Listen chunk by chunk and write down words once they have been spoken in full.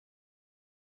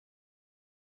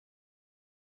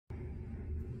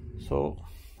So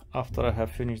after I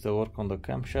have finished the work on the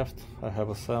camshaft, I have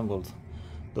assembled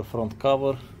the front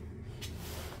cover.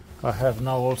 I have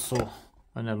now also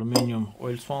an aluminium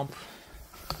oil swamp.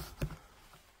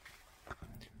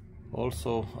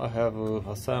 Also I have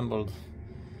assembled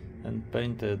and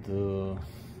painted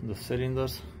the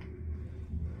cylinders.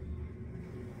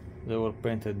 They were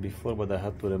painted before, but I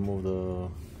had to remove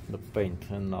the paint,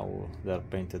 and now they are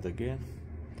painted again.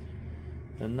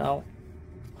 And now,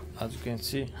 as you can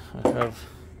see, I have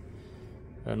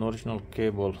an original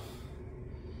cable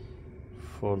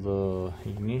for the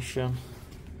ignition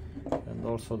and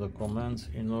also the commands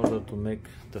in order to make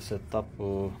the setup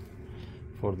for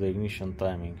the ignition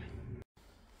timing.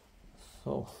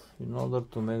 So in order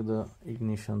to make the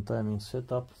ignition timing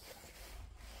setup,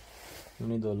 you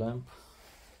need a lamp,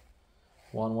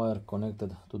 one wire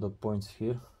connected to the points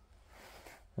here,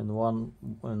 and one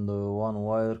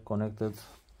wire connected to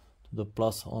the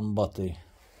plus on battery.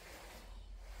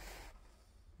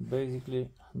 Basically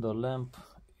the lamp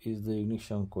is the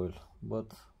ignition coil, but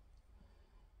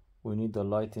we need a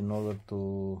light in order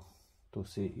to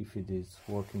see if it is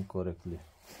working correctly.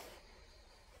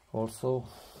 Also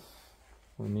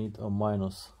we need a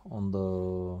minus on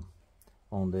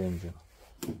the engine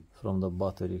from the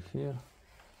battery here,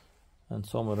 and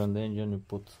somewhere in the engine you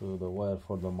put the wire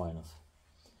for the minus.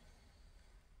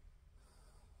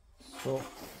 So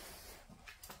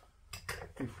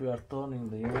if we are turning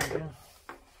the engine,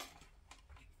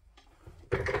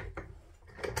 you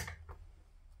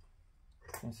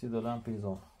can see the lamp is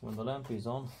on. When the lamp is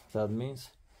on, that means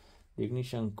the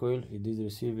ignition coil it is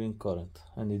receiving current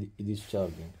and it is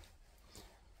charging.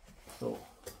 So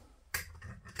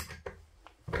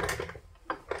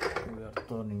we are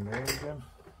turning the engine.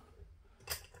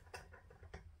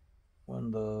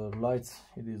 When the lights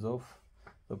it is off,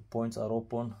 the points are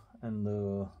open and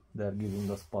they are giving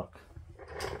the spark.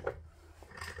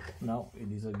 Now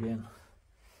it is again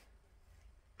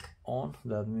on,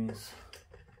 that means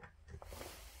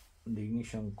the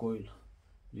ignition coil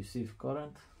receives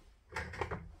current,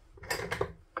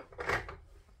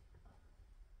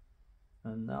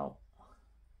 and now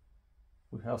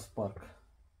we have spark.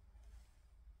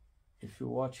 If you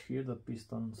watch here the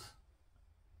pistons,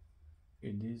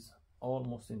 it is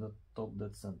almost in the top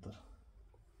dead center.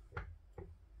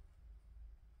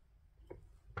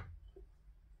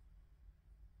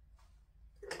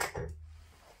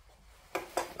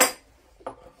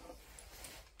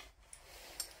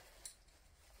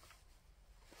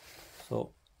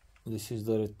 So this is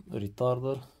the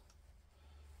retarder,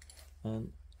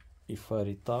 and if I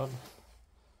retard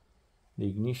the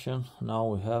ignition, now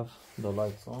we have the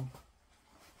lights on.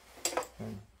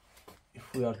 And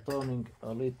if we are turning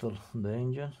a little the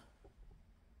engine,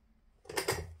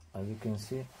 as you can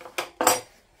see,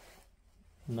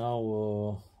 now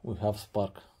we have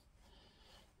spark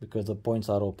because the points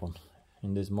are open.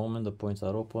 In this moment the points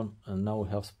are open, and now we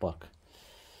have spark.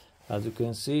 As you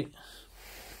can see,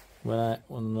 when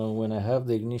I have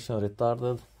the ignition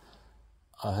retarded,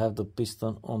 I have the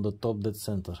piston on the top dead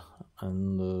center,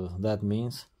 and that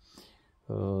means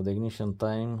the ignition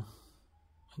timing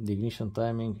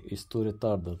is too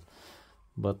retarded.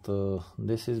 But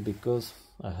this is because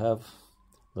I have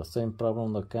the same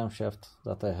problem on the camshaft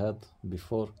that I had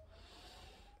before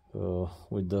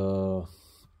with the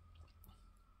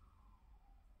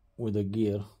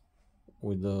gear,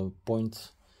 with the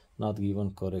points not given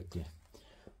correctly.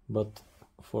 But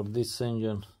for this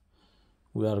engine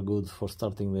we are good for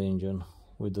starting the engine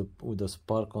with the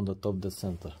spark on the top dead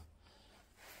center.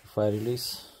 If I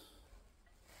release,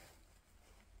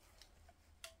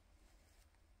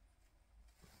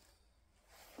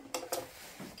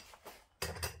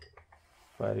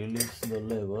 the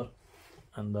lever,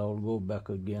 and I will go back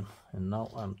again, and now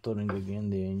I'm turning again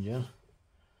the engine.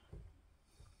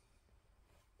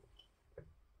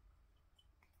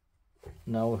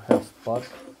 Now we have spark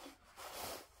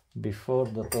before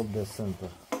the top dead center,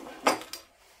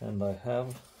 and I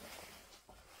have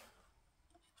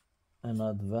an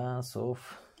advance of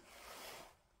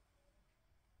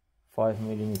 5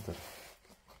 millimeter.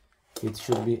 It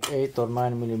should be 8 or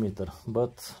 9 millimeter,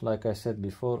 but like I said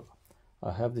before,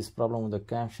 I have this problem with the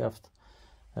camshaft,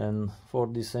 and for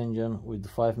this engine with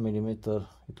 5 millimeter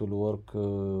it will work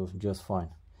just fine.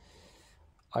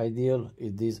 Ideal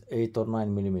it is 8 or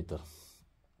 9 millimeter.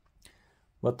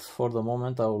 But for the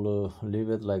moment I will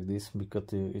leave it like this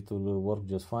because it will work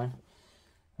just fine.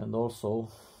 And also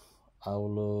I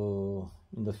will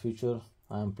in the future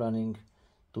I am planning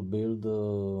to build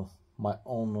my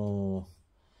own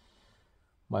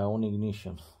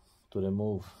ignition, to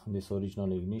remove this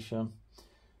original ignition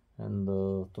and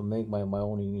to make my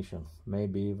own ignition,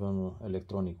 maybe even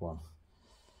electronic one.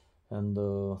 And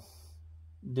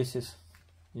this is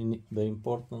the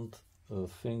important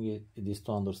thing it is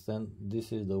to understand.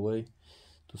 This is the way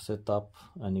to set up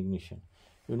an ignition.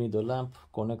 You need a lamp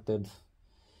connected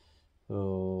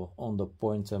on the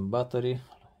points and battery,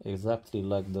 exactly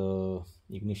like the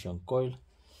ignition coil.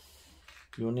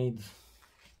 You need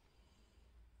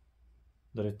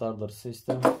the retarder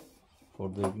system for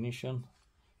the ignition,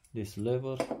 this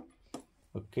lever,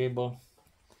 a cable.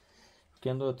 You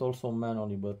can do it also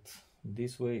manually, but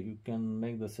this way you can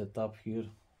make the setup here.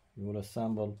 You will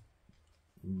assemble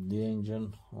the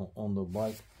engine on the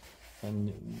bike,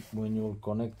 and when you will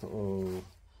connect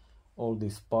all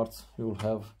these parts, you will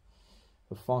have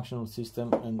a functional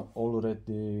system and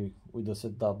already with the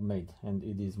setup made, and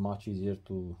it is much easier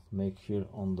to make here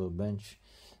on the bench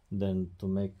than to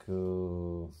make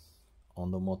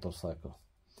on the motorcycle.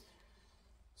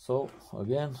 So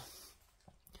again,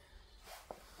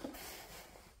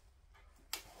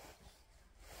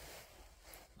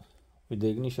 with the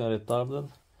ignition retarded,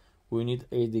 we need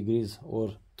 8 degrees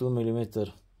or 2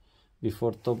 mm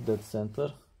before top dead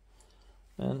center,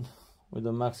 and with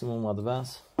the maximum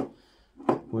advance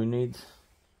we need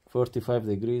 35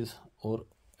 degrees or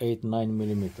 8-9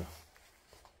 mm.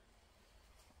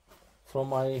 From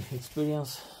my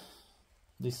experience,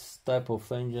 this type of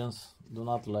engines do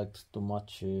not like too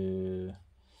much a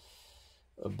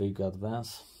big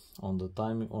advance on the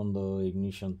timing, on the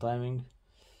ignition timing,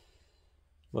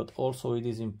 but also it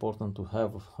is important to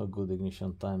have a good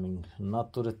ignition timing,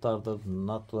 not too retarded,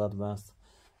 not too advanced,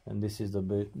 and this is the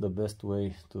best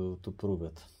way to prove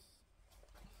it.